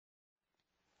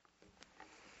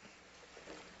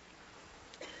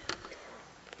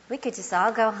We could just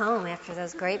all go home after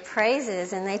those great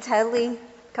praises, and they totally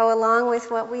go along with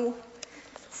what we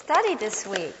studied this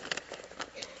week.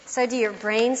 So do your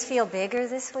brains feel bigger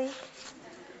this week?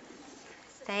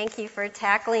 Thank you for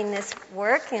tackling this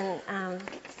work and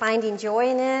finding joy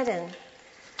in it, and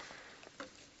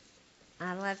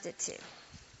I loved it too.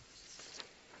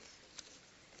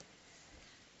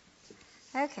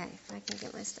 Okay, if I can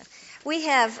get my stuff. We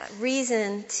have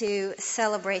reason to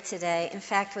celebrate today. In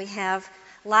fact, we have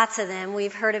lots of them.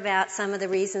 We've heard about some of the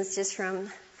reasons just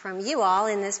from you all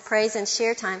in this praise and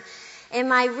share time. And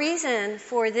my reason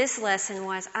for this lesson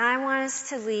was I want us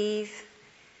to leave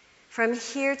from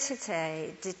here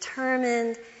today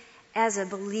determined as a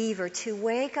believer to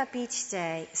wake up each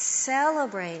day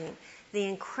celebrating the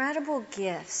incredible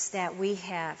gifts that we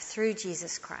have through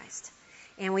Jesus Christ.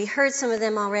 And we heard some of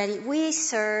them already. We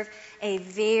serve a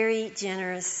very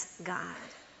generous God.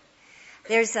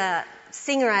 There's a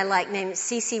singer I like named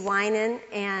CeCe Winan,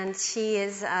 and she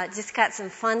is just got some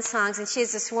fun songs, and she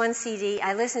has this one CD.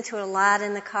 I listen to it a lot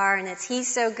in the car, and it's He's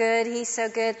So Good, He's So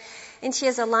Good. And she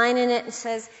has a line in it that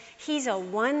says, He's a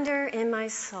wonder in my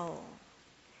soul.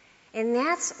 And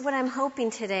that's what I'm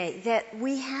hoping today, that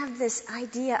we have this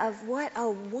idea of what a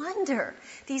wonder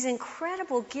these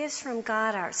incredible gifts from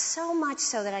God are, so much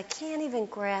so that I can't even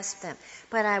grasp them.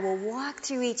 But I will walk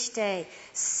through each day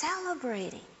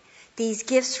celebrating these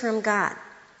gifts from God.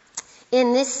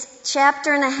 In this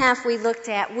chapter and a half we looked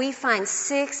at, we find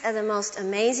 6 of the most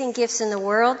amazing gifts in the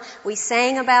world. We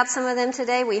sang about some of them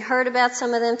today. We heard about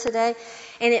some of them today.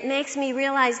 And it makes me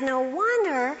realize no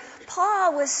wonder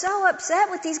Paul was so upset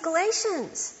with these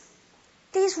Galatians.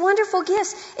 These wonderful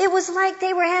gifts. It was like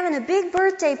they were having a big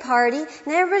birthday party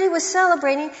and everybody was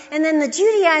celebrating, and then the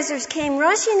Judaizers came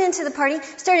rushing into the party,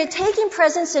 started taking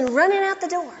presents and running out the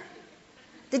door.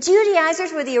 The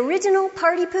Judaizers were the original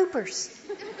party poopers.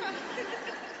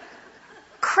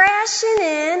 Crashing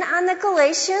in on the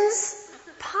Galatians'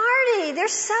 party, their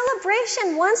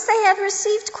celebration once they had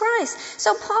received Christ.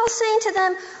 So Paul's saying to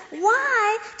them,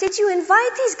 why did you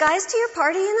invite these guys to your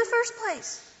party in the first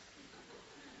place?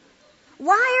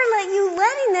 Why are you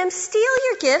letting them steal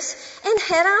your gifts and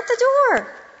head out the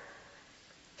door?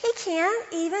 He can't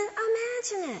even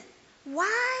imagine it.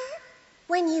 Why,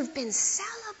 when you've been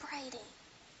celebrating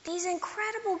these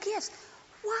incredible gifts,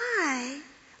 why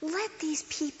let these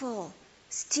people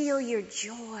steal your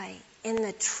joy in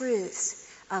the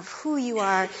truths of who you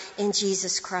are in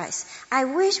Jesus Christ? I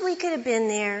wish we could have been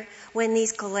there when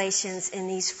these Galatians in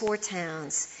these 4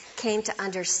 towns came to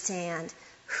understand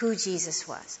who Jesus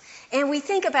was. And we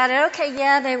think about it, okay,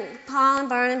 yeah, Paul and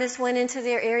Barnabas went into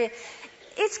their area.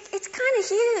 It's kind of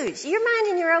huge. You're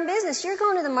minding your own business. You're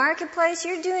going to the marketplace.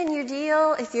 You're doing your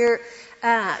deal. If you're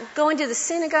going to the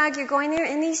synagogue, you're going there.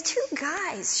 And these 2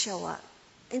 guys show up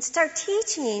and start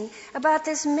teaching about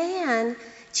this man,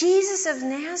 Jesus of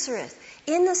Nazareth,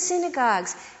 in the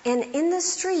synagogues and in the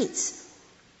streets.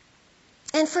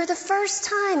 And for the first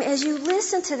time, as you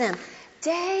listen to them,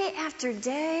 day after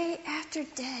day after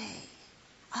day,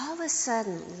 all of a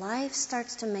sudden, life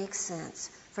starts to make sense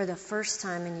for the first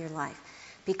time in your life.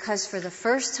 Because for the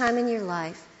first time in your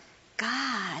life,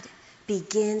 God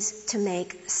begins to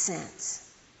make sense.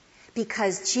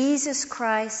 Because Jesus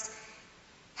Christ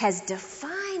has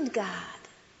defined God.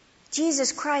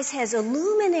 Jesus Christ has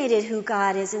illuminated who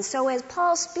God is. And so as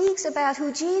Paul speaks about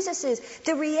who Jesus is,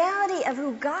 the reality of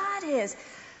who God is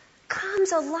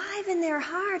comes alive in their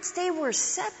hearts. They were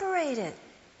separated.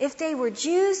 If they were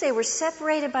Jews, they were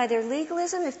separated by their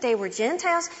legalism. If they were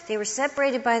Gentiles, they were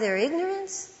separated by their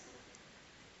ignorance.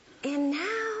 And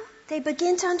now they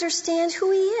begin to understand who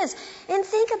He is. And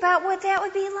think about what that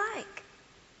would be like.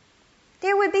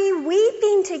 There would be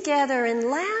weeping together and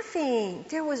laughing.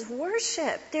 There was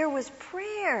worship. There was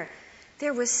prayer.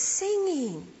 There was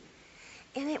singing.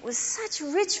 And it was such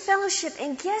rich fellowship.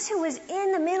 And guess who was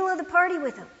in the middle of the party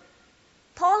with them?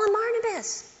 Paul and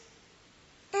Barnabas.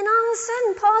 And all of a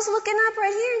sudden, Paul's looking up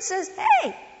right here and says,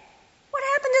 hey, what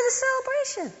happened to the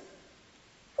celebration?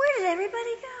 Where did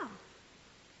everybody go?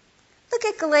 Look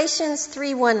at Galatians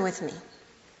 3:1 with me.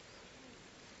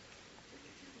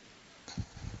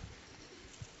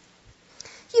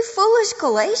 You foolish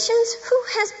Galatians, who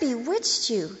has bewitched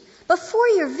you? Before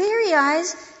your very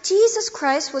eyes, Jesus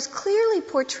Christ was clearly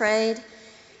portrayed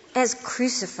as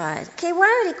crucified. Okay,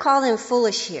 why would he call them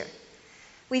foolish here?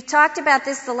 We've talked about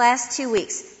this the last 2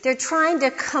 weeks. They're trying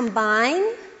to combine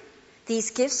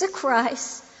these gifts of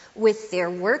Christ with their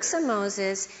works of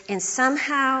Moses and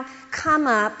somehow come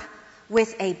up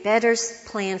with a better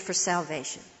plan for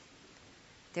salvation.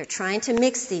 They're trying to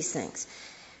mix these things.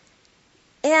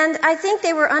 And I think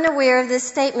they were unaware of this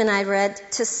statement I read: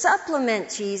 to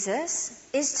supplement Jesus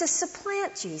is to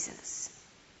supplant Jesus.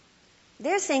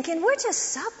 They're thinking, we're just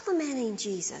supplementing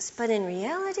Jesus. But in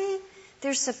reality,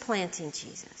 they're supplanting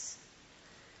Jesus.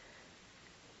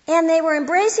 And they were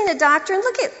embracing a doctrine.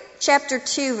 Look at chapter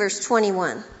 2, verse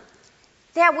 21.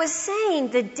 That was saying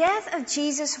the death of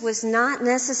Jesus was not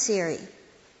necessary.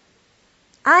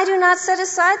 I do not set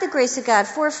aside the grace of God,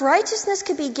 for if righteousness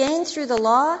could be gained through the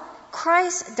law,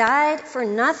 Christ died for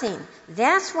nothing.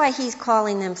 That's why he's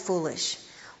calling them foolish.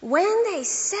 When they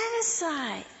set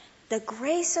aside the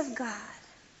grace of God,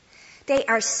 they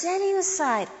are setting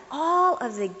aside all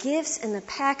of the gifts and the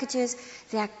packages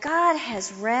that God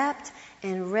has wrapped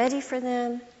and ready for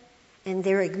them, and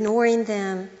they're ignoring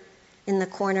them in the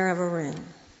corner of a room.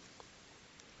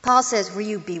 Paul says, were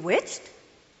you bewitched?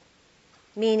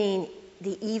 Meaning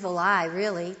the evil eye,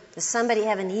 really. Does somebody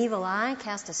have an evil eye,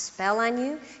 cast a spell on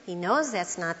you? He knows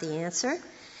that's not the answer.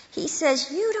 He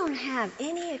says, you don't have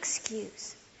any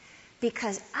excuse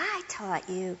because I taught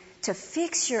you to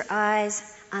fix your eyes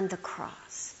on the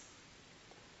cross.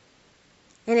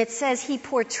 And it says he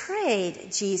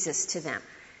portrayed Jesus to them.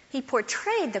 He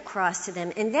portrayed the cross to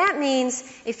them. And that means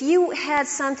if you had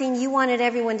something you wanted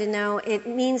everyone to know, it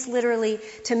means literally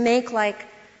to make like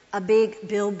a big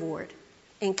billboard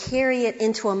and carry it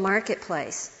into a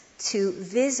marketplace to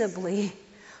visibly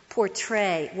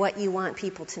portray what you want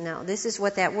people to know. This is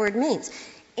what that word means.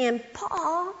 And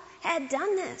Paul had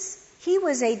done this. He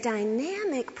was a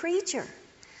dynamic preacher.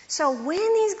 So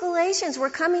when these Galatians were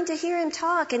coming to hear him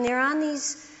talk, and they're on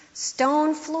these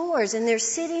stone floors, and they're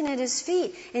sitting at his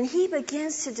feet, and he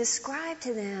begins to describe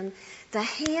to them the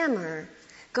hammer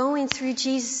going through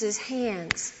Jesus'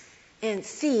 hands and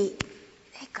feet,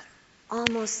 they could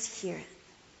almost hear it.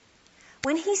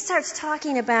 When he starts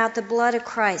talking about the blood of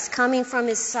Christ coming from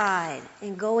his side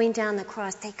and going down the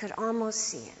cross, they could almost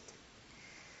see it.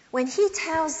 When he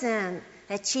tells them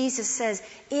that Jesus says,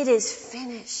 it is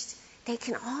finished, they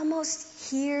can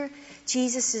almost hear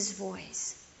Jesus'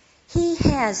 voice. He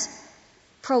has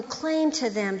proclaimed to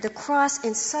them the cross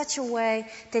in such a way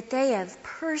that they have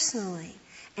personally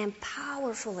and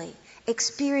powerfully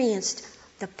experienced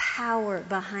the power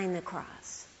behind the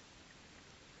cross.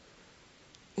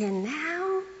 And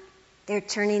now they're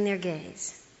turning their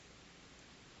gaze.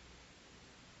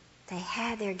 They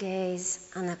had their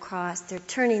gaze on the cross. They're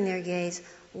turning their gaze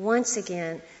once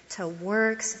again to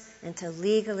works and to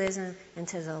legalism and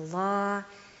to the law,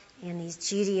 and these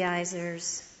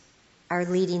Judaizers are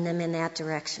leading them in that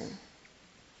direction.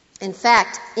 In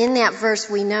fact, in that verse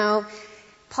we know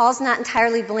Paul's not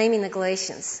entirely blaming the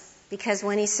Galatians, because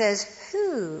when he says,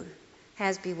 who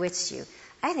has bewitched you?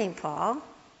 I think Paul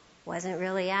wasn't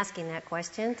really asking that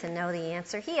question to know the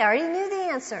answer. He already knew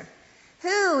the answer.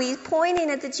 Who? He's pointing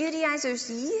at the Judaizers.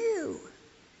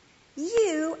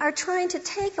 You are trying to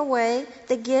take away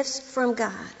the gifts from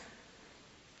God.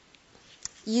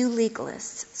 You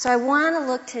legalists. So I want to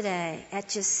look today at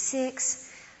just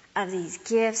 6 of these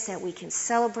gifts that we can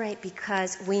celebrate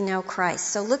because we know Christ.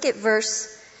 So look at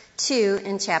verse 2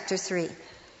 in chapter 3.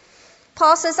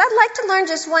 Paul says, I'd like to learn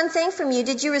just one thing from you.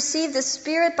 Did you receive the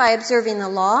Spirit by observing the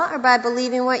law or by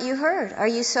believing what you heard? Are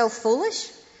you so foolish?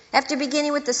 After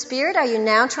beginning with the Spirit, are you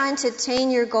now trying to attain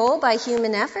your goal by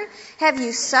human effort? Have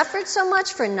you suffered so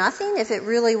much for nothing, if it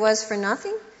really was for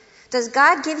nothing? Does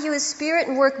God give you His Spirit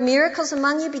and work miracles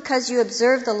among you because you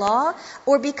observe the law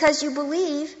or because you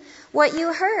believe what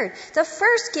you heard? The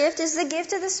first gift is the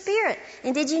gift of the Spirit.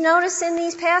 And did you notice in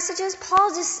these passages, Paul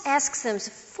just asks them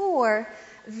 4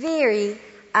 very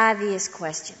obvious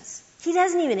questions. He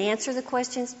doesn't even answer the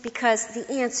questions because the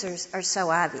answers are so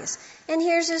obvious. And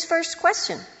here's his first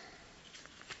question.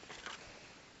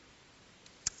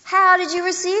 How did you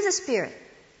receive the Spirit?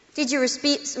 Did you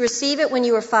receive it when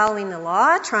you were following the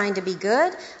law, trying to be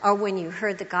good, or when you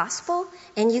heard the gospel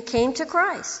and you came to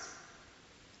Christ?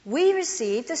 We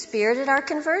received the Spirit at our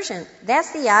conversion.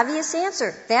 That's the obvious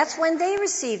answer. That's when they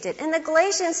received it. And the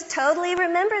Galatians totally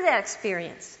remember that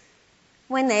experience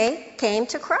when they came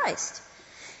to Christ.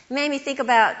 It made me think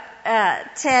about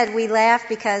Ted. We laugh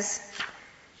because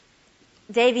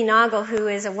Davey Noggle, who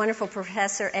is a wonderful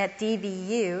professor at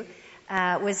DBU,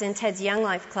 was in Ted's Young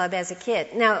Life Club as a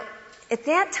kid. Now, at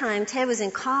that time, Ted was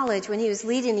in college when he was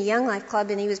leading the Young Life Club,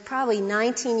 and he was probably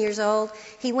 19 years old.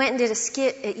 He went and did a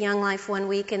skit at Young Life one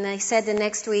week, and they said the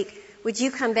next week, would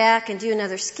you come back and do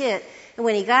another skit? And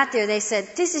when he got there, they said,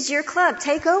 this is your club,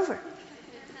 take over.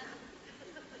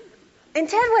 And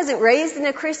Ted wasn't raised in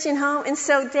a Christian home, and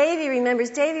so Davey remembers,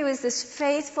 Davey was this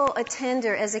faithful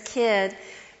attender as a kid,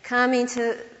 coming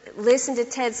to listen to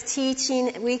Ted's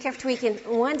teaching week after week. And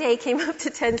one day he came up to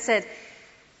Ted and said,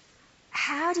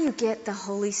 how do you get the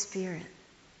Holy Spirit?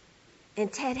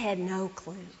 And Ted had no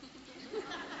clue.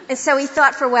 And so he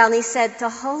thought for a while, and he said, the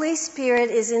Holy Spirit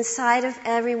is inside of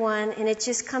everyone, and it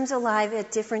just comes alive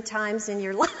at different times in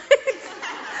your life.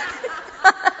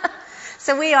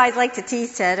 So we always like to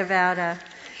tease Ted about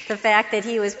the fact that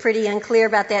he was pretty unclear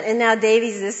about that. And now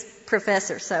Davey's this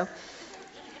professor. So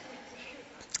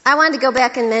I wanted to go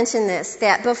back and mention this,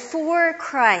 that before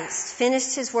Christ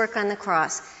finished his work on the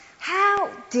cross, how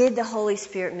did the Holy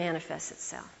Spirit manifest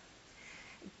itself?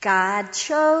 God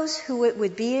chose who it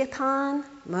would be upon,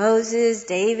 Moses,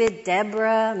 David,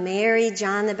 Deborah, Mary,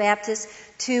 John the Baptist,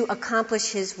 to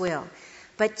accomplish his will.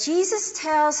 But Jesus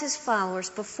tells his followers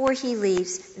before he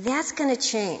leaves, that's going to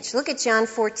change. Look at John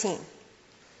 14.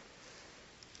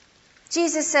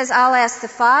 Jesus says, I'll ask the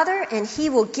Father, and he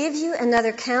will give you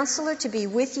another counselor to be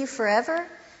with you forever,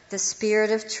 the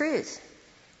Spirit of truth.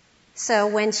 So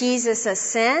when Jesus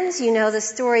ascends, you know the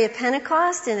story of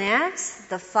Pentecost in Acts.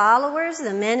 The followers,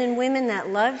 the men and women that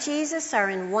love Jesus, are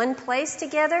in one place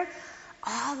together.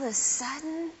 All of a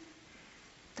sudden,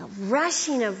 the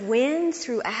rushing of wind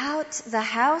throughout the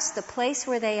house, the place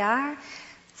where they are,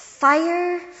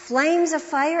 fire, flames of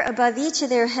fire above each of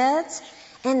their heads,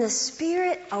 and the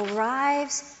Spirit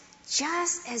arrives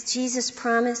just as Jesus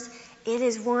promised. It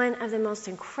is one of the most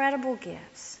incredible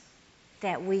gifts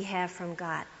that we have from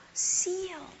God.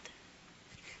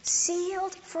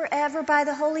 Sealed forever by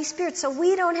the Holy Spirit. So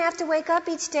we don't have to wake up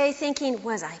each day thinking,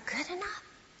 was I good enough?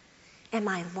 Am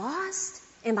I lost?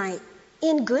 Am I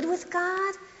in good with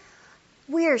God?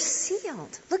 We are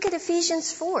sealed. Look at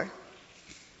Ephesians 4.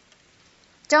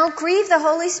 Don't grieve the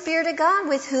Holy Spirit of God,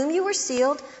 with whom you were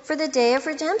sealed for the day of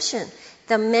redemption.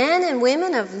 The men and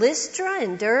women of Lystra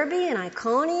and Derbe and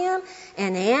Iconium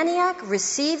and Antioch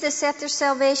received this at their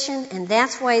salvation, and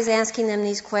that's why he's asking them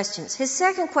these questions. His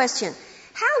second question,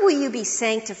 how will you be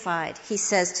sanctified? He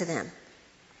says to them.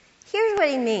 Here's what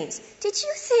he means. Did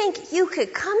you think you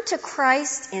could come to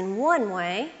Christ in one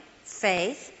way,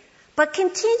 faith, but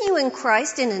continue in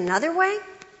Christ in another way,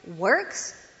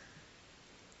 works?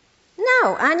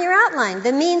 No, on your outline,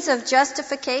 the means of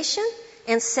justification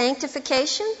and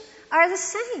sanctification are the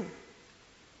same.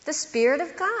 The Spirit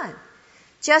of God.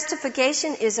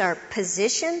 Justification is our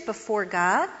position before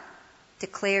God,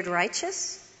 declared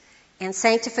righteous, and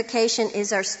sanctification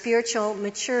is our spiritual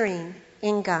maturing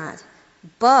in God.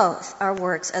 Both are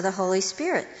works of the Holy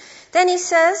Spirit. Then he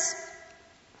says,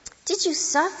 did you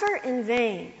suffer in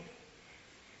vain?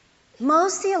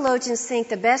 Most theologians think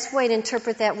the best way to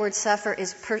interpret that word suffer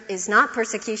is not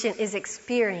persecution, is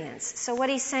experience. So what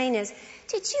he's saying is,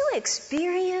 did you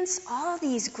experience all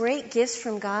these great gifts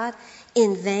from God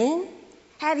in vain?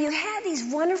 Have you had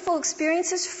these wonderful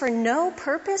experiences for no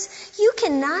purpose? You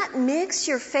cannot mix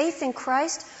your faith in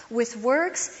Christ with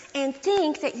works and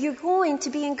think that you're going to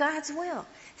be in God's will.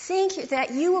 Think that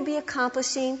you will be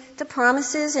accomplishing the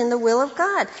promises and the will of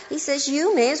God. He says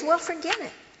you may as well forget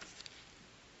it.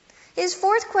 His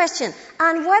fourth question,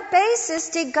 on what basis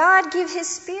did God give his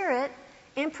Spirit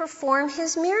and perform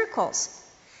his miracles?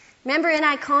 Remember in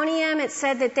Iconium it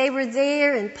said that they were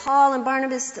there, and Paul and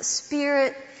Barnabas, the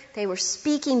Spirit, they were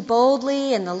speaking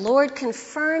boldly, and the Lord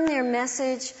confirmed their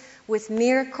message with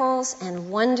miracles and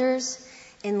wonders.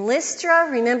 In Lystra,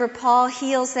 remember Paul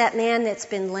heals that man that's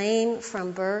been lame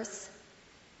from birth.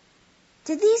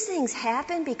 Did these things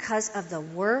happen because of the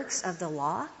works of the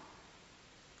law?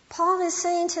 Paul is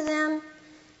saying to them,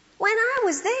 when I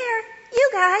was there, you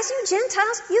guys, you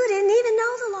Gentiles, you didn't even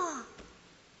know the law.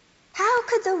 How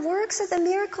could the works of the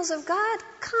miracles of God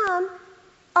come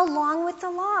along with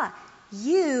the law?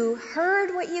 You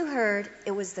heard what you heard.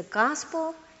 It was the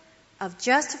gospel of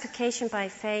justification by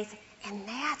faith, and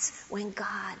that's when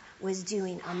God was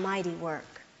doing a mighty work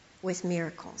with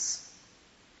miracles.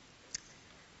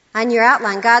 On your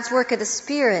outline, God's work of the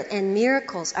Spirit and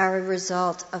miracles are a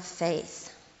result of faith.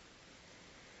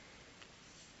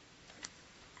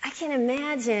 I can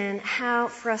imagine how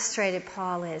frustrated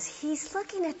Paul is. He's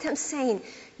looking at them saying,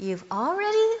 you've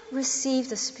already received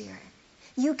the Spirit.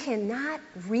 You cannot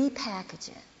repackage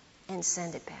it and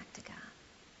send it back to God.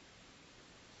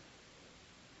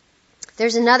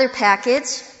 There's another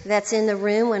package that's in the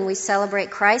room when we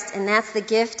celebrate Christ, and that's the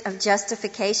gift of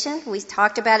justification. We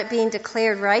talked about it being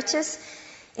declared righteous,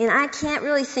 and I can't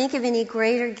really think of any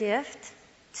greater gift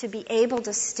to be able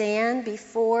to stand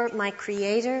before my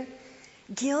Creator,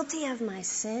 guilty of my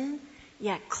sin,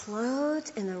 yet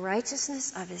clothed in the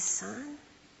righteousness of his Son,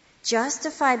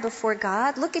 justified before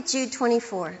God. Look at Jude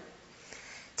 24.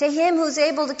 To him who's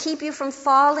able to keep you from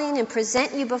falling and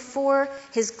present you before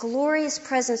his glorious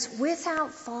presence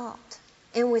without fault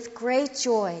And with great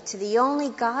joy to the only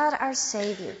God our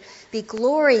Savior be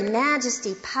glory,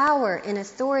 majesty, power, and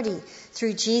authority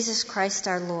through Jesus Christ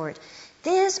our Lord.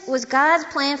 This was God's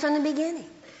plan from the beginning.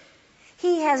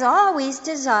 He has always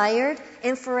desired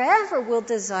and forever will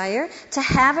desire to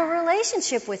have a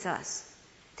relationship with us.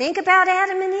 Think about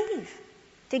Adam and Eve.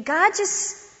 Did God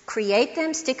just create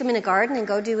them, stick them in a garden, and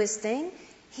go do His thing?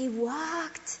 He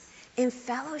walked in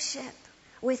fellowship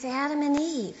with Adam and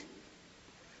Eve.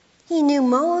 He knew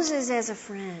Moses as a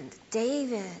friend,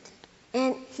 David,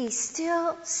 and He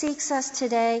still seeks us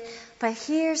today. But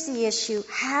here's the issue.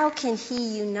 How can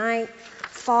He unite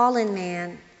fallen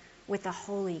man with a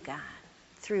holy God?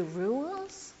 Through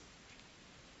rules?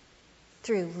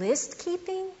 Through list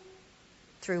keeping?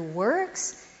 Through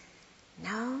works?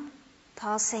 No.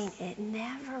 Paul's saying it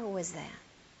never was that.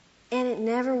 And it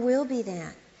never will be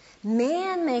that.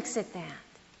 Man makes it that.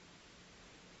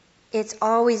 It's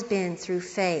always been through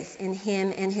faith in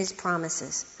Him and His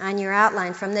promises. On your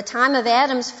outline, from the time of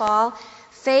Adam's fall,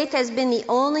 faith has been the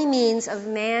only means of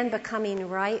man becoming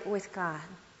right with God.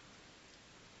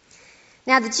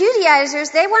 Now, the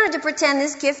Judaizers, they wanted to pretend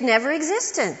this gift never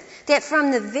existed. That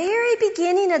from the very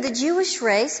beginning of the Jewish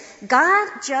race, God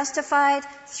justified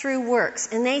through works.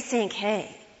 And they think,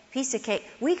 hey, piece of cake,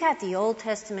 we got the Old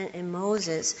Testament and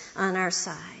Moses on our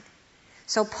side.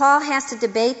 So Paul has to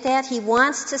debate that. He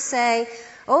wants to say,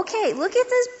 okay, look at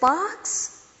this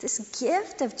box, this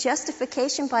gift of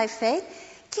justification by faith.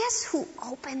 Guess who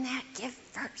opened that gift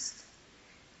first?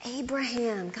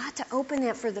 Abraham got to open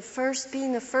that for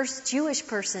being the first Jewish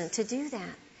person to do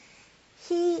that.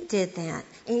 He did that.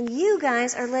 And you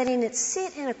guys are letting it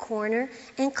sit in a corner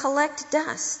and collect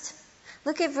dust.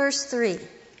 Look at verse 6.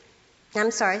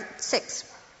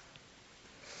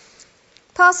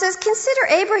 Paul says, consider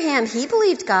Abraham. He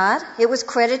believed God. It was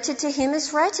credited to him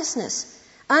as righteousness.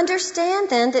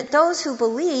 Understand then that those who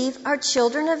believe are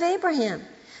children of Abraham.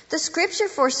 The Scripture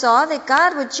foresaw that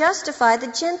God would justify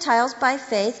the Gentiles by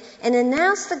faith and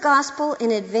announce the gospel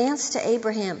in advance to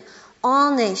Abraham.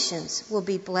 All nations will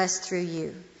be blessed through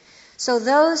you. So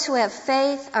those who have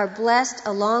faith are blessed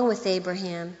along with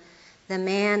Abraham, the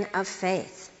man of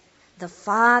faith, the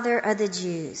father of the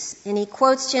Jews. And he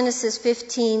quotes Genesis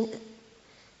 15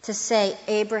 to say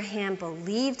Abraham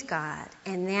believed God,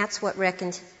 and that's what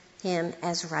reckoned him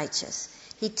as righteous.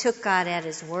 He took God at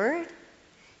His word.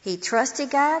 He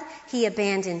trusted God. He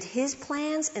abandoned his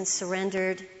plans and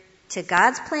surrendered to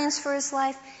God's plans for his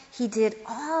life. He did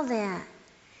all that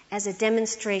as a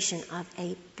demonstration of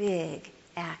a big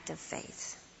act of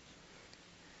faith.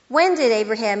 When did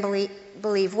Abraham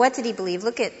believe? What did he believe?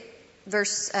 Look at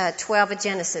verse 12 of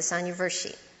Genesis on your verse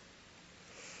sheet.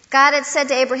 God had said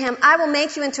to Abraham, I will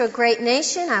make you into a great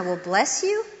nation. I will bless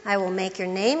you. I will make your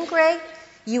name great.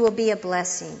 You will be a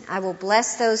blessing. I will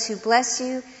bless those who bless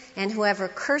you, and whoever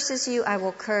curses you, I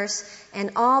will curse,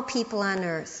 and all people on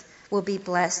earth will be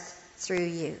blessed through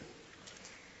you.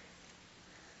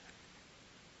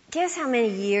 Guess how many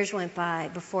years went by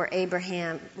before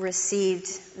Abraham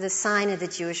received the sign of the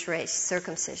Jewish race,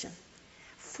 circumcision?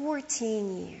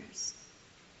 14 years.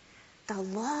 The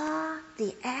law,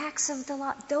 the acts of the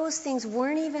law, those things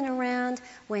weren't even around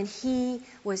when he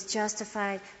was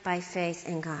justified by faith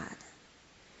in God.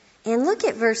 And look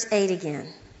at verse 8 again.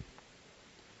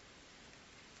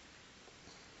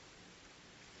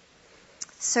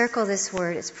 Circle this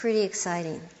word. It's pretty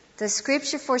exciting. The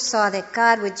Scripture foresaw that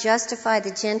God would justify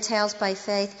the Gentiles by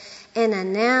faith and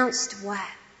announced what?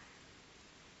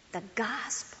 The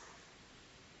gospel.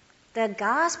 The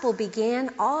gospel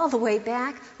began all the way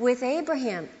back with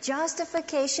Abraham.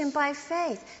 Justification by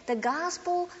faith. The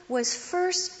gospel was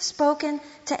first spoken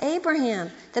to Abraham,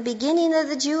 the beginning of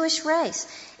the Jewish race.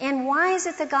 And why is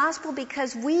it the gospel?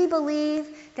 Because we believe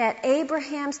that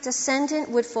Abraham's descendant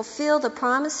would fulfill the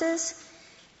promises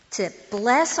to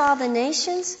bless all the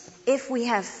nations. If we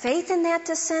have faith in that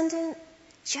descendant,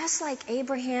 just like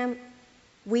Abraham,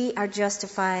 we are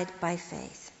justified by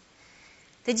faith.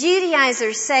 The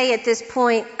Judaizers say at this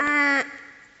point,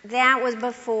 that was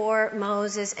before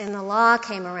Moses and the law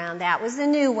came around. That was the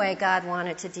new way God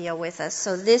wanted to deal with us.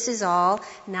 So this is all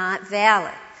not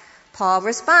valid. Paul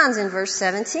responds in verse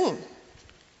 17.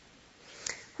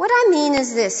 What I mean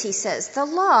is this, he says, the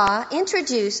law,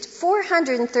 introduced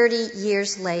 430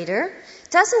 years later,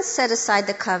 doesn't set aside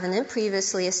the covenant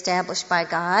previously established by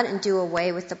God and do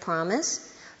away with the promise.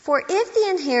 For if the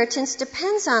inheritance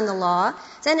depends on the law,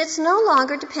 then it's no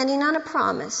longer depending on a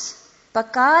promise.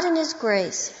 But God in His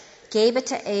grace gave it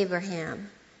to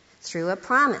Abraham through a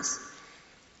promise.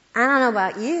 I don't know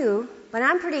about you, but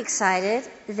I'm pretty excited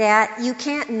that you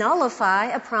can't nullify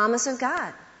a promise of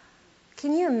God.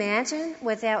 Can you imagine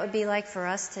what that would be like for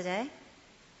us today?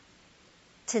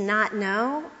 To not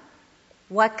know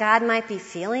what God might be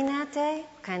feeling that day,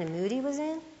 what kind of mood He was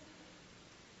in?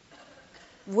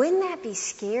 Wouldn't that be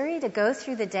scary to go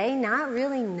through the day not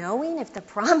really knowing if the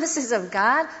promises of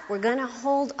God were going to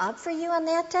hold up for you on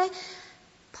that day?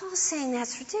 Paul's saying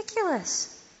that's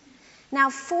ridiculous. Now,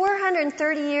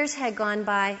 430 years had gone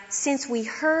by since we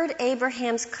heard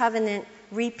Abraham's covenant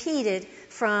repeated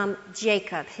from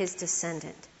Jacob, his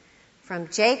descendant. From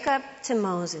Jacob to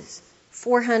Moses,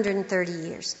 430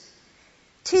 years.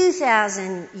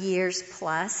 2,000 years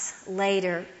plus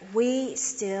later, we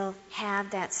still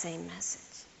have that same message.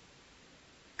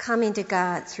 Coming to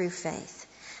God through faith.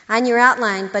 On your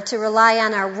outline, but to rely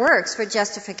on our works for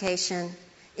justification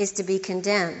is to be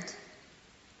condemned.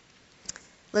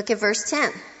 Look at verse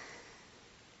 10.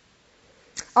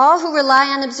 All who rely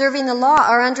on observing the law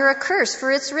are under a curse,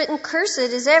 for it's written, "Cursed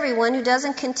is everyone who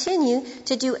doesn't continue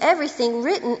to do everything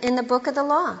written in the book of the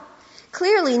law."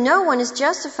 Clearly, no one is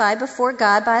justified before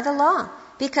God by the law,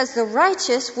 because the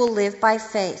righteous will live by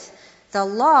faith. The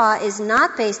law is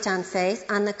not based on faith.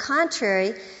 On the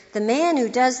contrary, the man who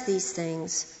does these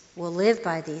things will live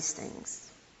by these things.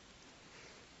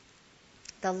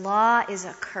 The law is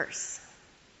a curse.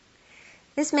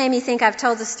 This made me think, I've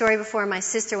told the story before, my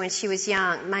sister when she was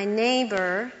young. My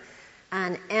neighbor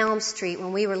on Elm Street,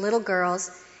 when we were little girls,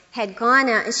 had gone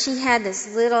out, and she had this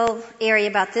little area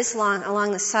about this long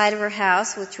along the side of her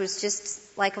house, which was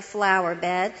just like a flower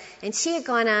bed. And she had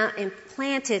gone out and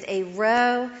planted a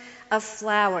row of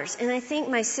flowers. And I think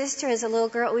my sister, as a little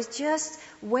girl, it was just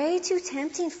way too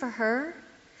tempting for her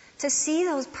to see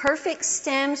those perfect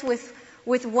stems with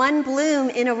one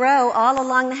bloom in a row all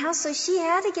along the house. So she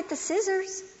had to get the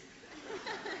scissors.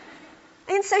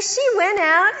 And so she went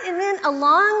out and then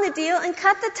along the deal and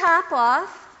cut the top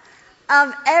off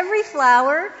of every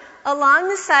flower along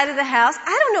the side of the house.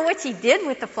 I don't know what she did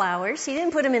with the flowers. She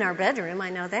didn't put them in our bedroom,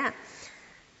 I know that.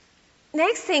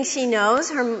 Next thing she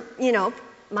knows,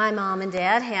 my mom and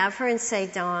dad have her and say,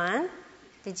 "Dawn,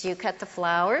 did you cut the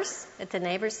flowers at the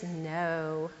neighbor's?"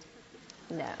 No.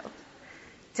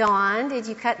 "Dawn, did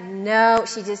you cut?" No.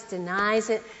 She just denies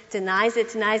it.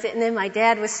 And then my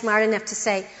dad was smart enough to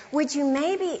say, "Would you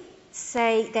maybe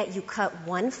say that you cut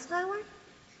one flower?"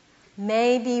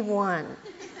 "Maybe one."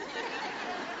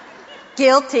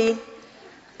 Guilty.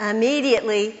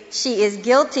 Immediately, she is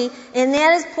guilty. And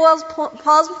that is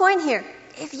Paul's point here.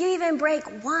 If you even break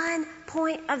one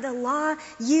point of the law,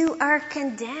 you are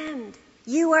condemned.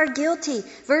 You are guilty.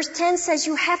 Verse 10 says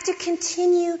you have to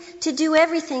continue to do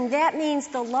everything. That means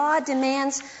the law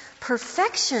demands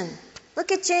perfection.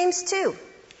 Look at James 2.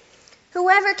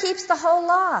 Whoever keeps the whole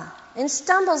law and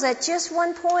stumbles at just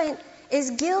one point is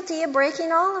guilty of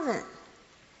breaking all of it.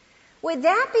 Would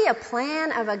that be a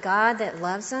plan of a God that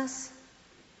loves us?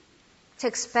 To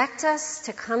expect us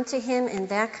to come to Him in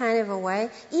that kind of a way?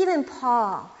 Even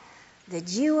Paul, the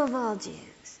Jew of all Jews,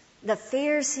 the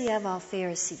Pharisee of all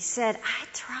Pharisees, said,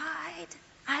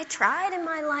 I tried in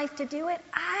my life to do it.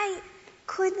 I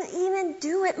couldn't even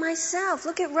do it myself.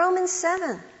 Look at Romans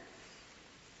 7.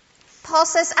 Paul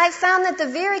says, I found that the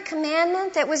very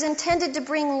commandment that was intended to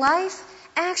bring life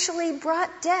actually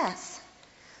brought death.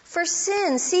 For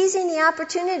sin, seizing the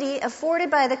opportunity afforded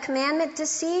by the commandment,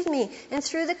 deceived me, and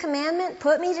through the commandment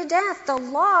put me to death. The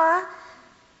law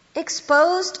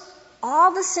exposed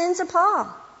all the sins of Paul.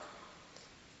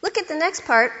 Look at the next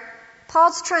part.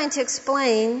 Paul's trying to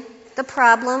explain the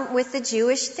problem with the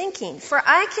Jewish thinking. For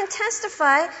I can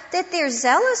testify that they're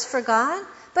zealous for God,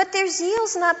 but their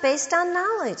zeal's not based on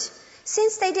knowledge.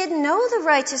 Since they didn't know the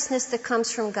righteousness that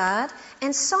comes from God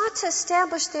and sought to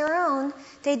establish their own,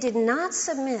 they did not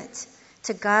submit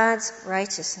to God's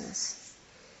righteousness.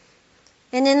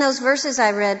 And in those verses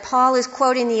I read, Paul is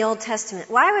quoting the Old Testament.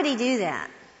 Why would he do that?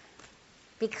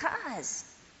 Because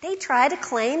they try to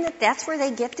claim that that's where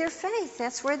they get their faith.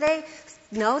 That's where they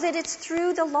know that it's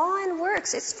through the law and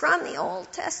works. It's from the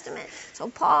Old Testament. So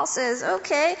Paul says,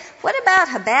 okay, what about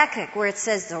Habakkuk, where it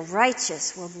says the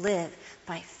righteous will live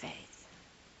by faith?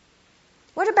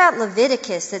 What about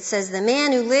Leviticus that says the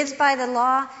man who lives by the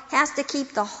law has to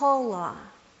keep the whole law?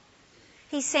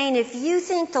 He's saying if you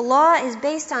think the law is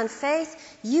based on faith,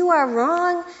 you are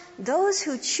wrong. Those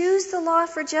who choose the law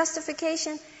for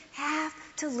justification have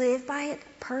to live by it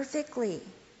perfectly.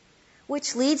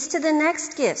 Which leads to the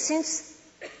next gift. Since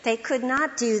they could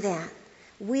not do that,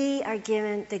 we are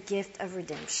given the gift of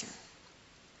redemption.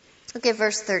 Look at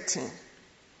verse 13.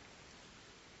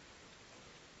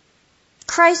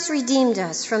 Christ redeemed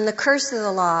us from the curse of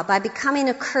the law by becoming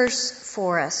a curse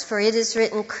for us. For it is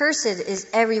written, cursed is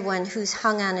everyone who's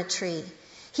hung on a tree.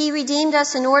 He redeemed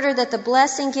us in order that the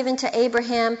blessing given to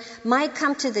Abraham might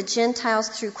come to the Gentiles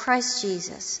through Christ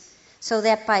Jesus, so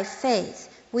that by faith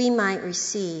we might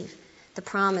receive the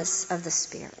promise of the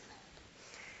Spirit.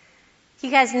 You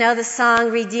guys know the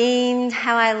song, Redeemed,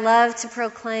 how I love to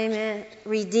proclaim it.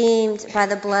 Redeemed by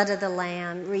the blood of the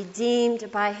Lamb,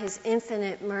 redeemed by His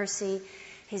infinite mercy,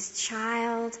 His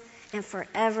child, and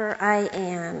forever I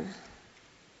am.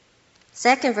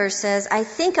 Second verse says, I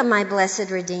think of my blessed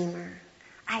Redeemer.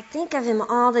 I think of Him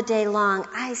all the day long.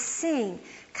 I sing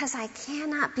because I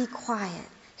cannot be quiet.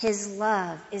 His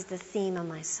love is the theme of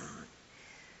my song.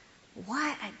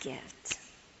 What a gift.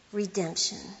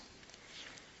 Redemption.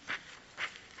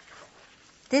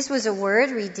 This was a word,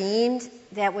 redeemed,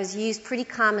 that was used pretty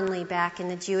commonly back in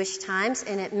the Jewish times,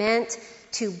 and it meant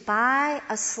to buy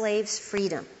a slave's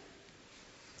freedom.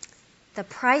 The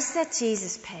price that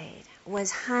Jesus paid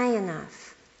was high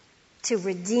enough to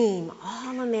redeem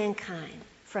all of mankind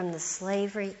from the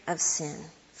slavery of sin.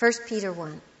 1 Peter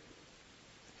 1.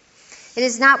 It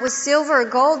is not with silver or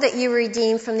gold that you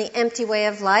redeem from the empty way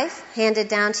of life handed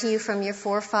down to you from your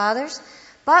forefathers,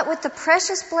 but with the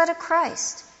precious blood of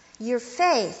Christ. Your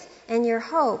faith and your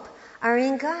hope are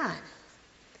in God.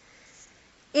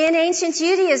 In ancient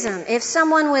Judaism, if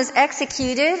someone was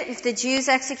executed, if the Jews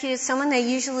executed someone, they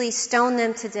usually stoned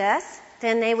them to death.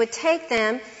 Then they would take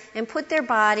them and put their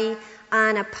body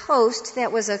on a post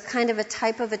that was a kind of a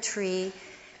type of a tree.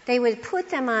 They would put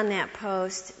them on that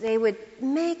post. They would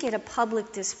make it a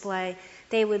public display.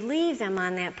 They would leave them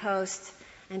on that post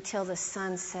until the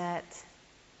sun set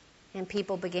and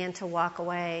people began to walk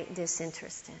away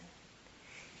disinterested.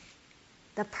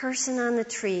 The person on the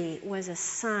tree was a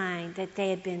sign that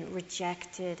they had been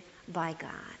rejected by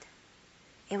God.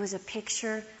 It was a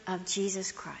picture of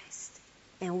Jesus Christ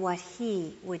and what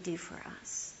He would do for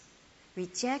us.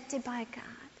 Rejected by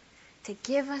God to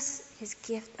give us His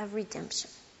gift of redemption.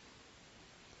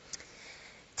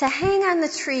 To hang on the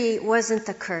tree wasn't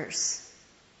the curse.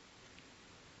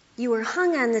 You were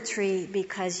hung on the tree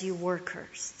because you were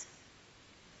cursed.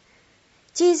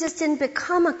 Jesus didn't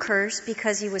become a curse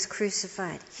because He was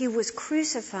crucified. He was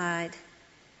crucified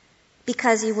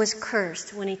because He was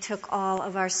cursed when He took all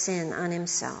of our sin on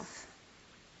Himself.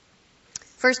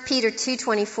 1 Peter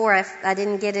 2:24, I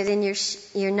didn't get it in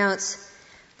your notes,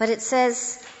 but it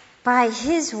says, by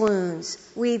His wounds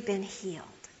we've been healed.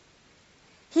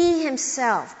 He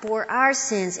Himself bore our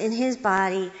sins in His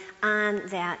body on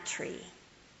that tree.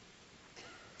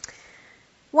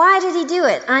 Why did He do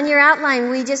it? On your outline,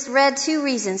 we just read two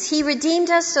reasons. He redeemed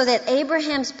us so that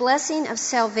Abraham's blessing of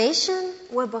salvation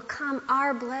would become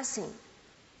our blessing.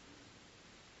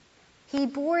 He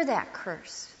bore that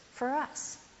curse for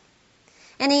us.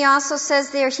 And He also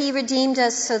says there, He redeemed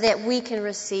us so that we can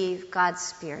receive God's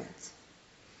Spirit.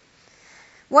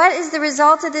 What is the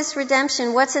result of this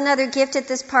redemption? What's another gift at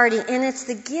this party? And it's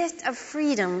the gift of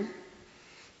freedom,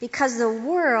 because the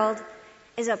world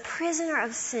is a prisoner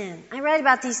of sin. I read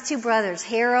about these two brothers,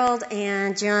 Harold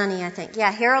and Johnny, I think. Yeah,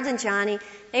 Harold and Johnny.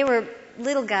 They were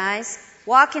little guys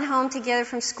walking home together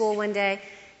from school one day,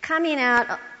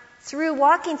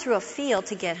 walking through a field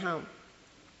to get home.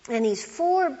 And these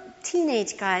four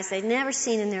teenage guys they'd never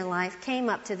seen in their life came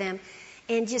up to them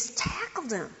and just tackled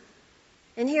them.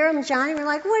 And Harold and Johnny were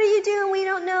like, what are you doing? We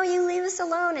don't know you. Leave us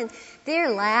alone. And they're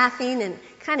laughing and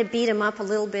kind of beat them up a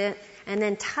little bit. And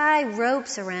then tie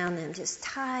ropes around them. Just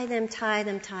tie them.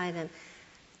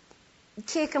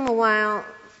 Kick them a while.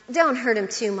 Don't hurt them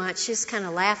too much. Just kind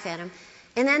of laugh at them.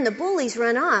 And then the bullies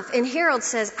run off. And Harold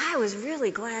says, I was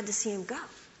really glad to see him go.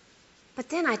 But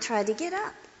then I tried to get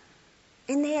up.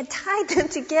 And they had tied them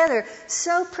together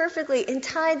so perfectly and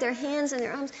tied their hands and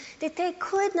their arms that they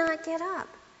could not get up.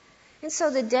 And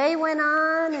so the day went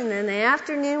on, and then the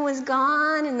afternoon was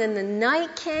gone, and then the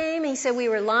night came. He said we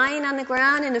were lying on the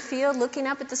ground in a field looking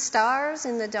up at the stars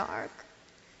in the dark,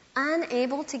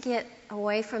 unable to get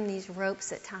away from these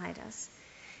ropes that tied us.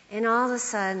 And all of a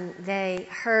sudden, they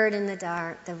heard in the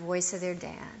dark the voice of their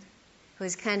dad, who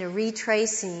was kind of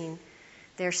retracing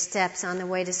their steps on the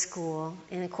way to school.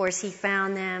 And of course, he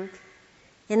found them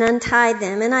and untied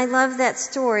them. And I love that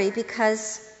story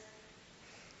because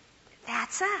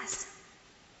that's us.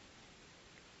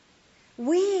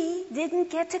 We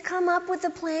didn't get to come up with a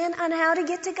plan on how to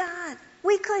get to God.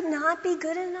 We could not be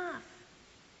good enough.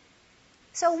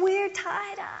 So we're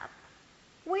tied up.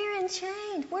 We're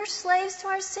enchained. We're slaves to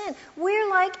our sin. We're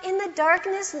like in the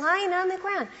darkness lying on the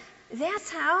ground.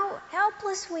 That's how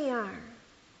helpless we are.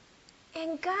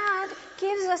 And God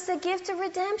gives us the gift of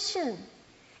redemption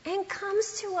and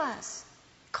comes to us,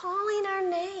 calling our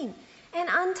name, and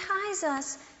unties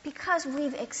us because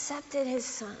we've accepted His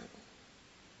Son.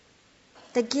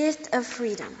 the gift of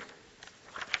freedom.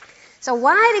 So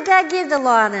why did God give the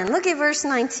law then? Look at verse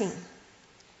 19.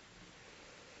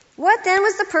 What then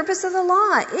was the purpose of the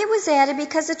law? It was added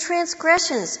because of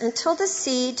transgressions until the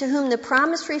seed to whom the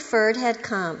promise referred had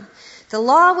come. The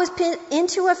law was put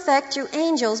into effect through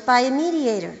angels by a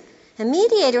mediator. A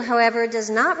mediator, however, does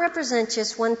not represent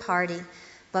just one party,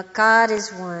 but God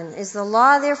is one. Is the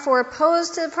law therefore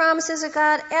opposed to the promises of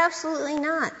God? Absolutely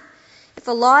not. If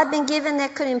a law had been given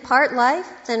that could impart life,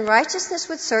 then righteousness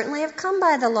would certainly have come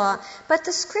by the law. But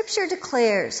the Scripture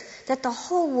declares that the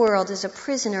whole world is a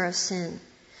prisoner of sin,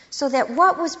 so that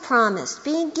what was promised,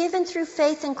 being given through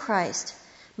faith in Christ,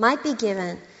 might be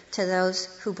given to those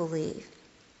who believe.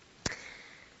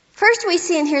 First, we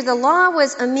see in here the law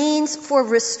was a means for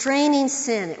restraining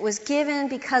sin. It was given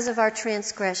because of our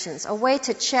transgressions, a way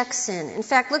to check sin. In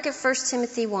fact, look at 1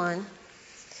 Timothy 1.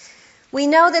 We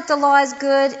know that the law is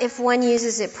good if one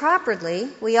uses it properly.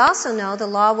 We also know the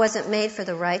law wasn't made for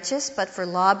the righteous, but for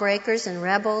lawbreakers and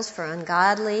rebels, for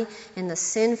ungodly and the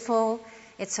sinful.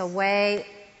 It's a way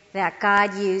that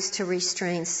God used to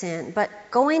restrain sin. But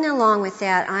going along with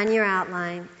that, on your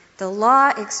outline, the law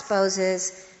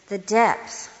exposes the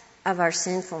depth of our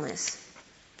sinfulness.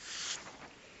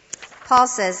 Paul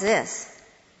says this,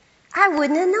 I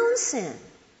wouldn't have known sin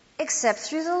except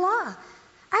through the law.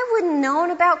 I wouldn't have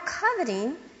known about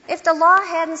coveting if the law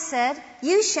hadn't said,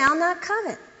 you shall not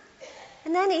covet.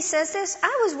 And then he says this,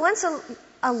 I was once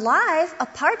alive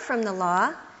apart from the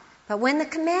law, but when the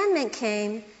commandment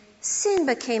came, sin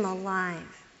became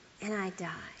alive, and I died.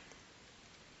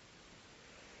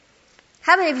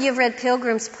 How many of you have read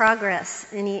Pilgrim's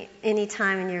Progress any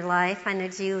time in your life? I know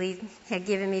Julie had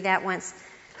given me that once.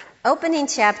 Opening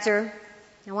chapter,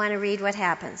 I want to read what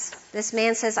happens. This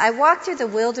man says, I walked through the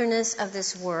wilderness of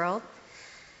this world.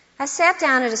 I sat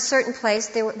down at a certain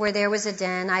place where there was a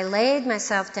den. I laid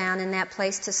myself down in that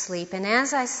place to sleep, and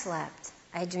as I slept,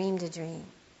 I dreamed a dream.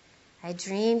 I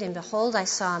dreamed, and behold, I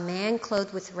saw a man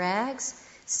clothed with rags,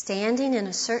 standing in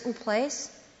a certain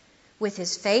place, with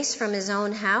his face from his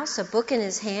own house, a book in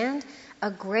his hand, a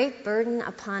great burden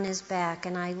upon his back.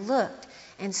 And I looked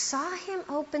and saw him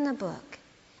open the book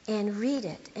and read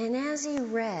it. And as he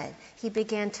read, he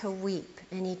began to weep,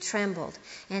 and he trembled.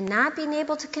 And not being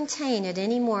able to contain it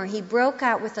anymore, he broke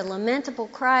out with a lamentable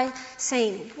cry,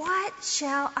 saying, what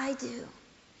shall I do?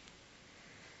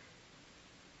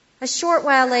 A short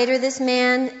while later, this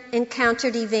man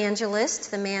encountered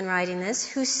Evangelist, the man writing this,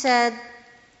 who said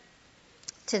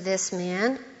to this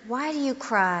man, why do you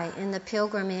cry? And the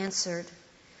pilgrim answered,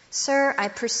 Sir, I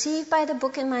perceive by the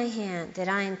book in my hand that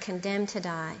I am condemned to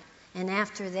die, and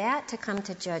after that to come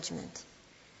to judgment.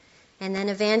 And then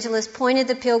Evangelist pointed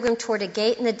the pilgrim toward a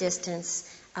gate in the distance,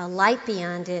 a light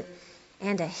beyond it,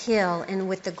 and a hill, and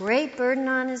with the great burden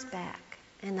on his back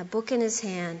and the book in his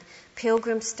hand,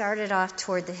 Pilgrim started off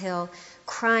toward the hill,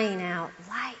 crying out,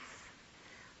 life,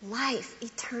 life,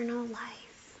 eternal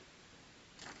life.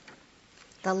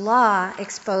 The law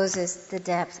exposes the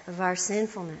depth of our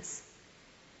sinfulness.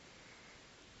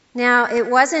 Now, it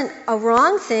wasn't a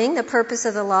wrong thing, the purpose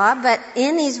of the law, but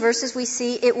in these verses we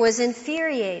see it was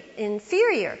inferior.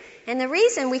 And the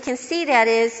reason we can see that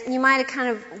is, you might have kind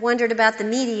of wondered about the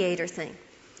mediator thing.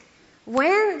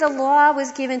 When the law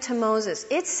was given to Moses,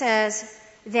 it says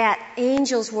that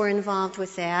angels were involved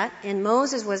with that, and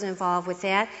Moses was involved with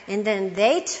that, and then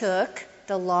they took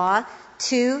the law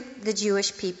to the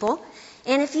Jewish people.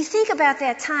 And if you think about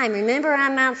that time, remember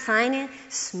on Mount Sinai,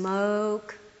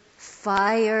 smoke,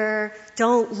 fire,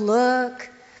 don't look,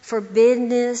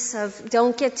 forbiddenness of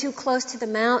don't get too close to the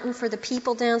mountain for the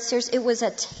people downstairs. It was a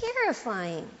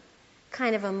terrifying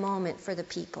kind of a moment for the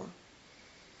people.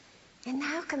 And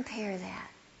now compare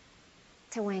that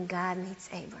to when God meets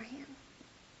Abraham.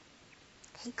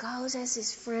 He goes as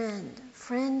his friend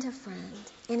to friend,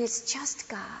 and it's just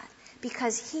God,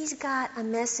 because he's got a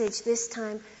message this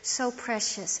time so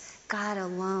precious, God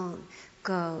alone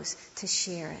goes to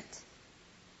share it.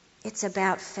 It's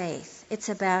about faith. It's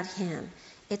about him.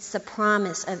 It's the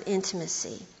promise of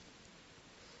intimacy.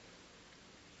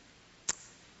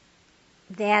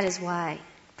 That is why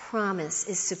promise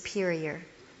is superior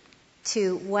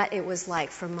to what it was like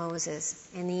for Moses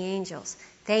and the angels.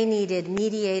 They needed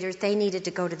mediators. They needed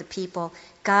to go to the people.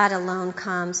 God alone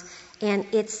comes. And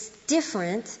it's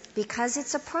different because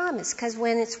it's a promise. Because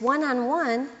when it's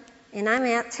one-on-one, and I'm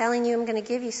out telling you I'm going to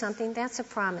give you something, that's a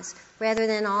promise, rather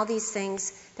than all these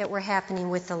things that were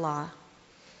happening with the law.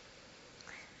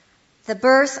 The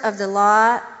birth of the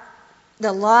law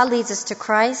leads us to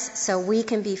Christ so we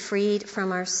can be freed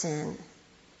from our sin.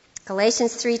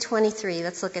 Galatians 3:23,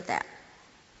 let's look at that.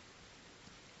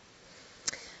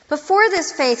 Before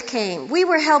this faith came, we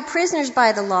were held prisoners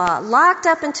by the law, locked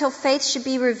up until faith should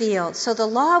be revealed. So the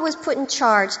law was put in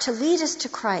charge to lead us to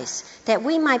Christ, that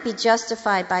we might be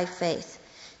justified by faith.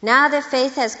 Now that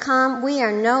faith has come, we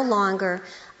are no longer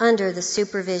under the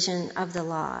supervision of the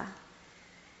law.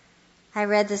 I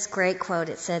read this great quote.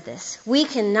 It said this: "We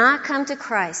cannot come to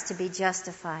Christ to be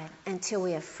justified until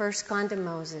we have first gone to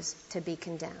Moses to be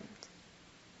condemned."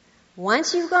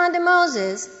 Once you've gone to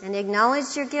Moses and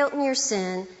acknowledged your guilt and your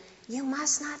sin, you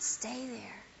must not stay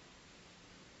there.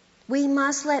 We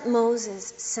must let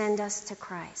Moses send us to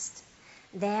Christ.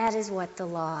 That is what the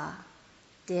law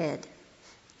did.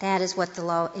 That is what the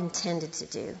law intended to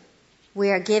do. We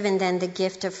are given then the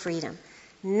gift of freedom,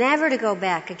 never to go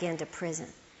back again to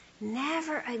prison,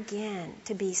 never again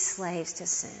to be slaves to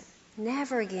sin,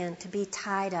 never again to be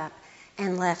tied up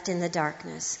and left in the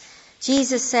darkness.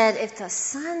 Jesus said, if the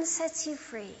Son sets you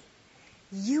free,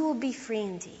 you will be free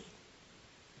indeed.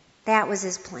 That was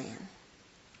his plan.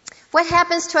 What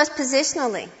happens to us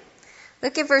positionally?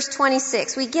 Look at verse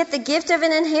 26. We get the gift of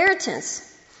an inheritance.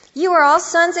 You are all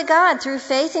sons of God through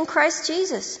faith in Christ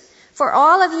Jesus. For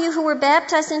all of you who were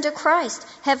baptized into Christ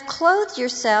have clothed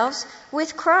yourselves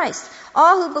with Christ.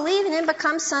 All who believe in him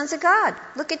become sons of God.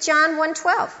 Look at John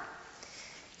 1:12.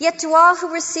 Yet to all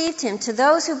who received him, to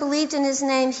those who believed in his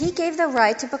name, he gave the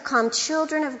right to become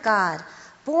children of God,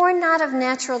 born not of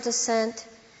natural descent,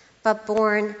 but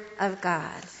born of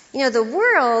God. You know, the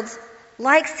world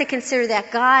likes to consider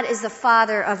that God is the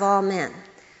father of all men.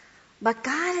 But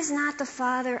God is not the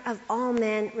father of all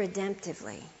men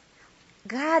redemptively.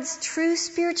 God's true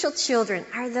spiritual children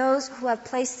are those who have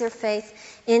placed their faith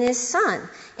in his Son.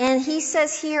 And he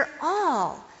says here,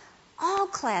 all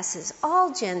classes,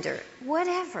 all gender,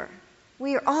 whatever.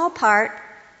 We are all part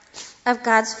of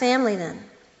God's family then.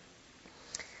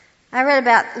 I read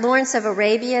about Lawrence of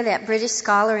Arabia, that British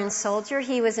scholar and soldier.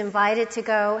 He was invited to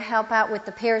go help out with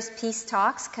the Paris peace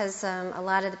talks because a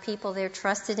lot of the people there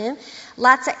trusted him.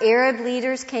 Lots of Arab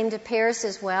leaders came to Paris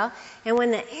as well. And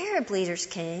when the Arab leaders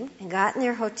came and got in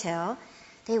their hotel,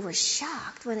 they were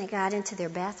shocked when they got into their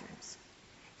bathrooms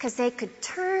because they could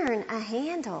turn a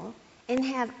handle and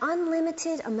have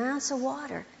unlimited amounts of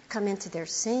water come into their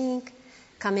sink,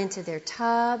 come into their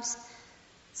tubs.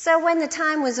 So when the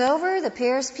time was over, the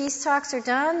Paris peace talks are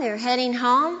done, they're heading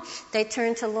home, they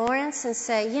turn to Lawrence and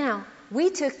say, you know, we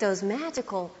took those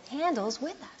magical handles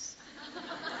with us.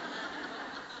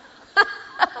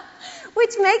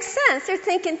 Which makes sense. They're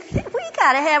thinking, we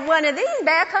got to have one of these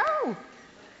back home.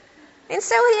 And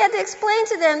so he had to explain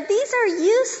to them, these are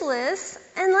useless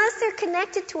unless they're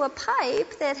connected to a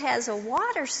pipe that has a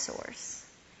water source.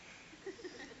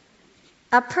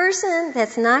 A person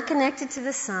that's not connected to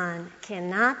the Son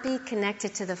cannot be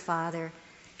connected to the Father.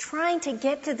 Trying to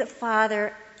get to the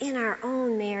Father in our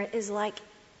own merit is like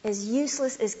as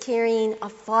useless as carrying a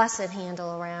faucet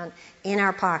handle around in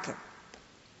our pocket.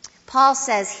 Paul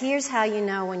says, here's how you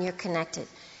know when you're connected.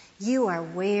 You are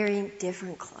wearing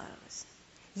different clothes.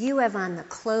 You have on the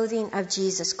clothing of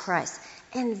Jesus Christ,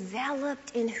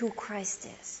 enveloped in who Christ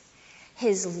is.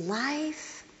 His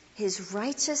life, his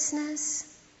righteousness,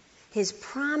 his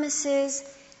promises,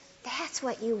 that's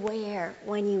what you wear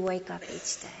when you wake up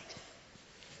each day.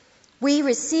 We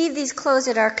receive these clothes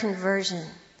at our conversion.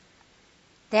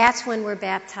 That's when we're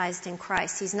baptized in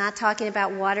Christ. He's not talking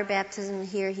about water baptism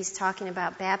here. He's talking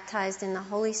about baptized in the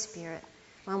Holy Spirit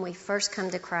when we first come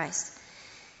to Christ.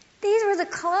 These were the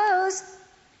clothes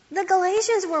the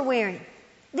Galatians were wearing.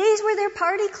 These were their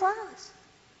party clothes.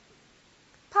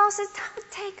 Paul says,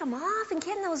 don't take them off and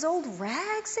get in those old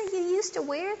rags that you used to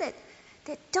wear that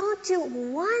don't do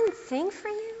one thing for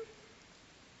you.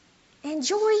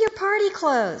 Enjoy your party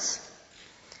clothes.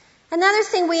 Another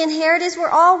thing we inherit is we're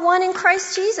all one in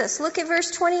Christ Jesus. Look at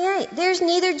verse 28. There's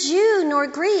neither Jew nor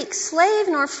Greek, slave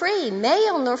nor free,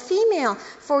 male nor female,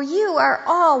 for you are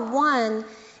all one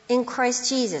in Christ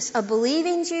Jesus. A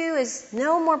believing Jew is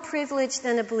no more privileged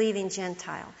than a believing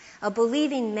Gentile. A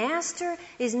believing master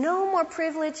is no more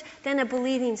privileged than a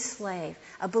believing slave.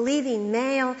 A believing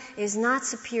male is not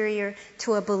superior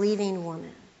to a believing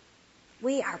woman.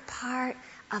 We are part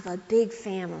of a big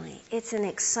family. It's an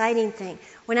exciting thing.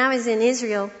 When I was in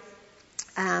Israel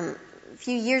a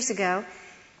few years ago,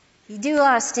 you do a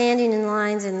lot of standing in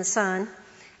lines in the sun,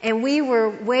 and we were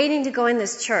waiting to go in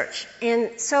this church,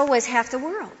 and so was half the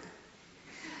world.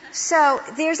 So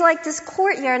there's like this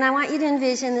courtyard, and I want you to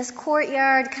envision this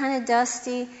courtyard, kind of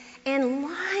dusty, and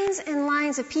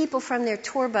lines of people from their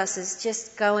tour buses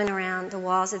just going around the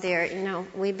walls of there. You know,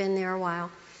 we've been there a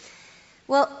while.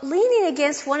 Well, leaning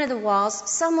against one of the walls,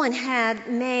 someone had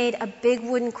made a big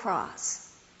wooden cross.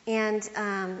 And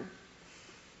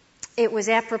it was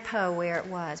apropos where it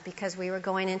was, because we were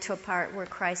going into a part where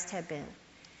Christ had been.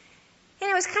 And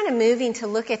it was kind of moving to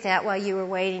look at that while you were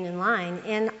waiting in line.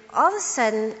 And all of a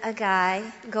sudden, a guy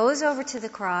goes over to the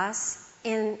cross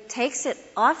and takes it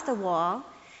off the wall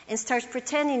and starts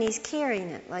pretending he's carrying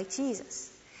it like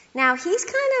Jesus. Now, he's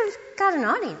kind of got an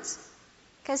audience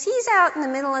because he's out in the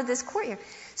middle of this courtyard.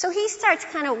 So he starts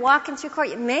kind of walking through the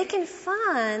courtyard, making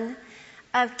fun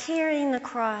of carrying the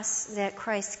cross that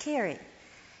Christ carried.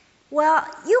 Well,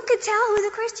 you could tell who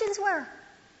the Christians were.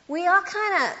 We all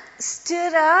kind of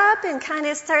stood up and kind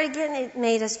of started it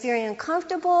made us very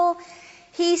uncomfortable.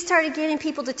 He started getting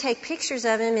people to take pictures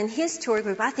of him in his tour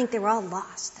group. I think they were all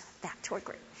lost, that tour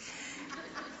group.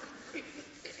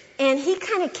 And he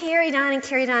kind of carried on.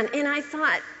 And I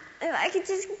thought, if I could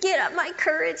just get up my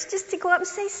courage just to go up and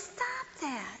say, stop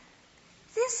that.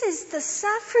 This is the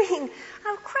suffering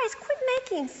of Christ. Quit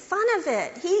making fun of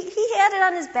it. He had it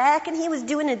on his back, and he was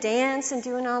doing a dance and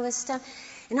doing all this stuff.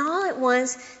 And all at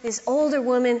once, this older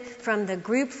woman from the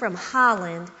group from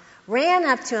Holland ran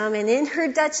up to him and in her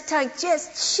Dutch tongue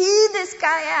just chewed this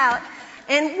guy out.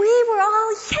 And we were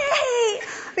all,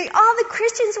 yay! All the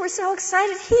Christians were so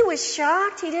excited. He was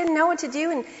shocked. He didn't know what to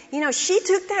do. And, she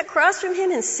took that cross from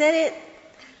him and set it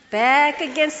back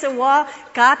against the wall,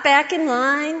 got back in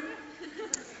line.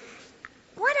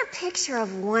 What a picture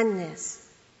of oneness.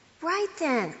 Right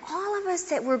then, all of us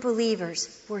that were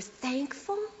believers were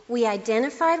thankful. We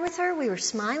identified with her. We were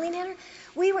smiling at her.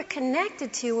 We were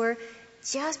connected to her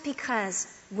just because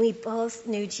we both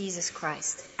knew Jesus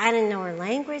Christ. I didn't know her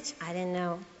language. I didn't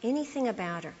know anything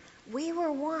about her. We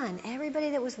were one.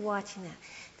 Everybody that was watching that.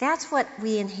 That's what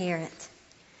we inherit.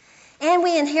 And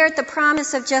we inherit the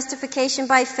promise of justification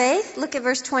by faith. Look at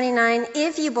verse 29.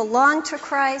 If you belong to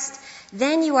Christ,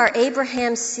 then you are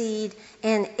Abraham's seed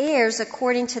and heirs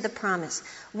according to the promise.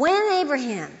 When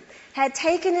Abraham had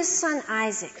taken his son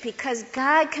Isaac, because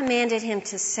God commanded him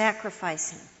to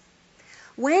sacrifice him,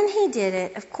 when he did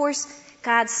it, of course,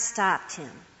 God stopped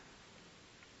him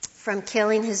from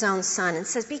killing his own son and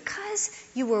says, because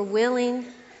you were willing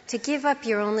to give up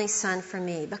your only son for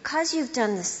me, because you've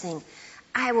done this thing,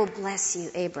 I will bless you,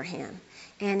 Abraham,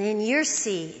 and in your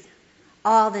seed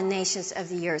all the nations of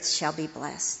the earth shall be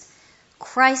blessed.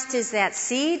 Christ is that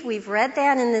seed. We've read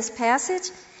that in this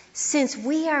passage. Since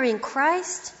we are in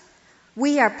Christ,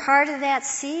 we are part of that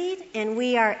seed, and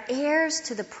we are heirs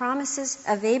to the promises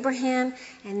of Abraham,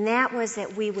 and that was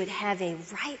that we would have a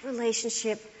right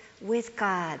relationship with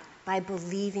God by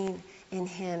believing in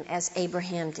him as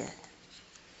Abraham did.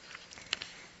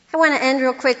 I want to end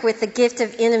real quick with the gift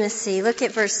of intimacy. Look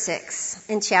at verse 6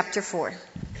 in chapter 4.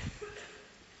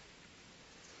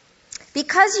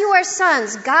 Because you are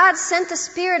sons, God sent the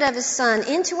Spirit of his Son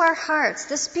into our hearts,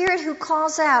 the Spirit who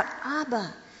calls out,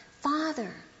 Abba,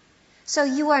 Father. So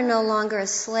you are no longer a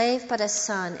slave, but a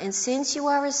son. And since you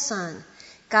are a son,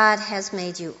 God has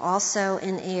made you also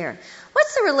an heir.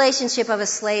 What's the relationship of a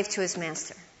slave to his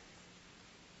master?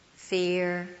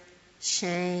 Fear,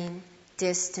 shame,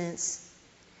 distance.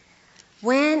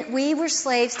 When we were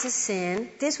slaves to sin,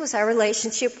 this was our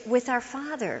relationship with our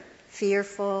Father.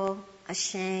 Fearful,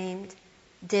 ashamed,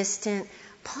 distant.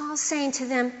 Paul's saying to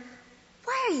them,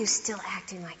 why are you still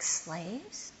acting like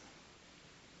slaves?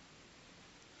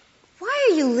 Why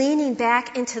are you leaning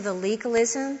back into the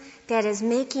legalism that is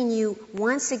making you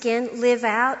once again live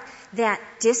out that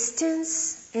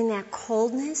distance and that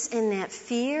coldness and that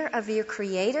fear of your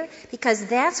Creator? Because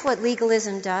that's what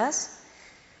legalism does.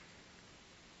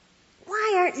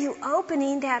 Why aren't you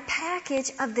opening that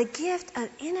package of the gift of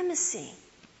intimacy?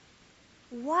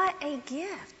 What a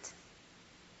gift.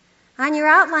 On your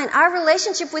outline, our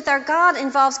relationship with our God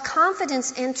involves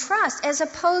confidence and trust as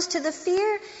opposed to the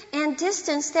fear and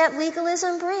distance that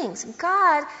legalism brings.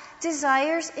 God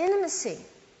desires intimacy.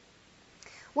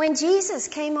 When Jesus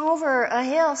came over a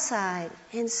hillside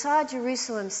and saw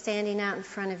Jerusalem standing out in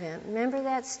front of him, remember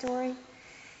that story?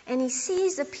 And he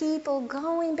sees the people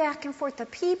going back and forth, the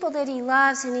people that he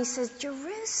loves, and he says,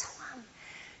 Jerusalem,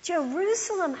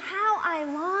 Jerusalem, how I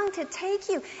long to take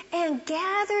you and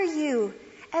gather you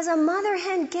as a mother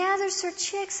hen gathers her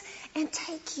chicks and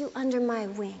take you under my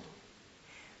wing.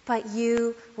 But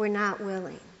you were not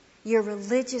willing. Your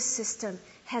religious system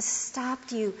has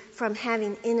stopped you from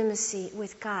having intimacy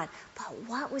with God. But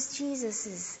what was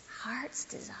Jesus' heart's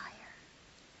desire?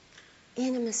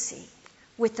 Intimacy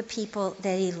with the people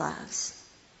that he loves.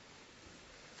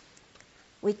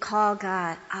 We call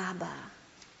God Abba,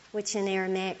 which in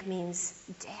Aramaic means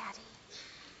daddy,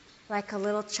 like a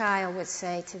little child would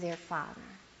say to their father.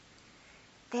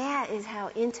 That is how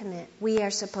intimate we are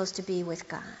supposed to be with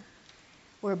God.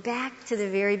 We're back to the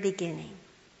very beginning.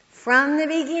 From the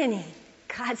beginning,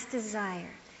 God's desire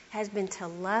has been to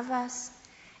love us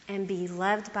and be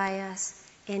loved by us,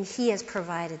 and He has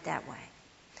provided that way.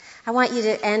 I want you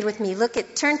to end with me.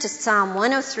 Turn to Psalm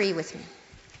 103 with me.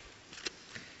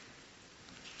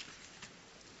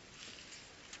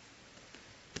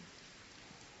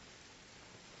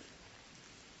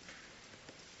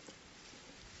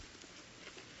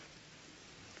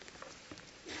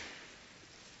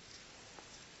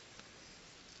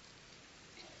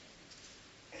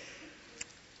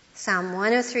 Psalm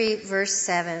 103, verse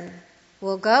 7.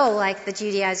 We'll go, like the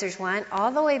Judaizers want,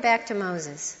 all the way back to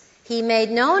Moses. He made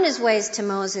known His ways to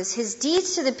Moses, His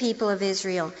deeds to the people of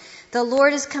Israel. The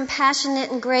Lord is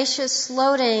compassionate and gracious,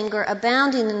 slow to anger,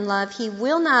 abounding in love. He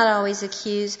will not always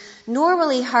accuse, nor will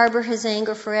He harbor His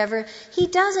anger forever. He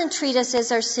doesn't treat us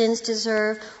as our sins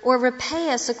deserve, or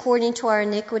repay us according to our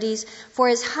iniquities. For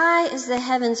as high as the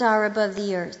heavens are above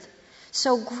the earth,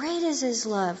 so great is His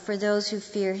love for those who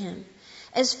fear Him.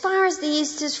 As far as the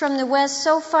east is from the west,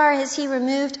 so far has He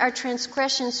removed our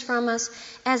transgressions from us.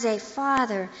 As a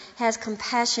father has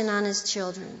compassion on his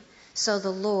children, so the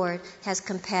Lord has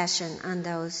compassion on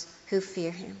those who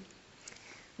fear Him.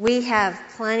 We have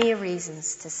plenty of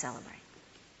reasons to celebrate.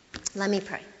 Let me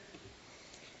pray.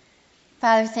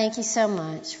 Father, thank You so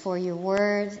much for Your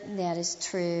word that is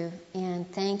true, and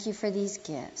thank You for these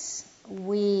gifts.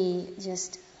 We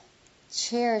just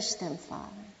cherish them,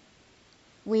 Father.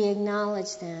 We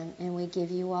acknowledge them, and we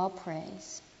give You all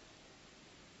praise.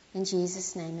 In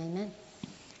Jesus' name, amen.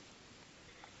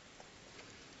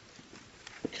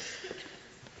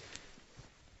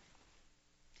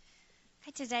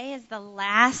 Today is the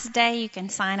last day you can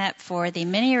sign up for the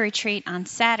mini retreat on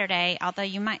Saturday, although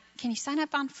can you sign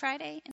up on Friday?